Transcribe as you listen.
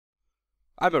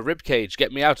I'm a ribcage,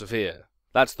 get me out of here.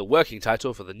 That's the working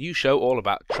title for the new show all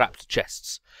about trapped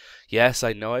chests. Yes,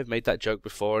 I know I've made that joke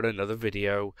before in another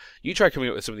video. You try coming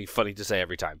up with something funny to say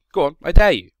every time. Go on, I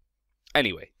dare you.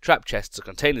 Anyway, trapped chests are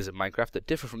containers in Minecraft that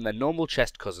differ from their normal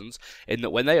chest cousins in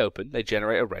that when they open, they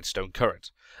generate a redstone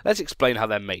current. Let's explain how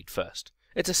they're made first.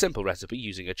 It's a simple recipe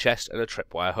using a chest and a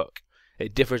tripwire hook.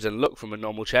 It differs in look from a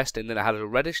normal chest in that it has a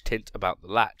reddish tint about the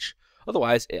latch.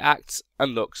 Otherwise, it acts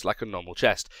and looks like a normal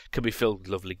chest, can be filled with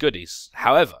lovely goodies.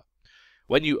 However,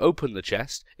 when you open the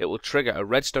chest, it will trigger a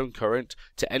redstone current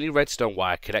to any redstone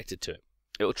wire connected to it.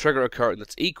 It will trigger a current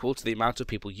that's equal to the amount of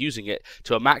people using it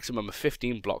to a maximum of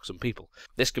 15 blocks on people.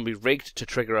 This can be rigged to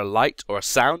trigger a light or a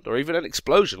sound or even an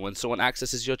explosion when someone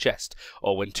accesses your chest,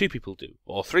 or when 2 people do,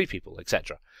 or 3 people,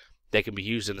 etc. They can be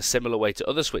used in a similar way to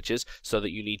other switches, so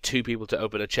that you need 2 people to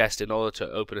open a chest in order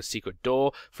to open a secret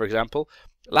door, for example.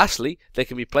 Lastly, they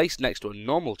can be placed next to a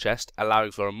normal chest,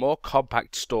 allowing for a more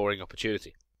compact storing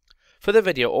opportunity. For the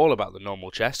video all about the normal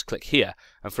chest, click here,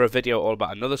 and for a video all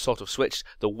about another sort of switch,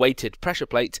 the weighted pressure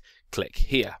plate, click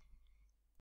here.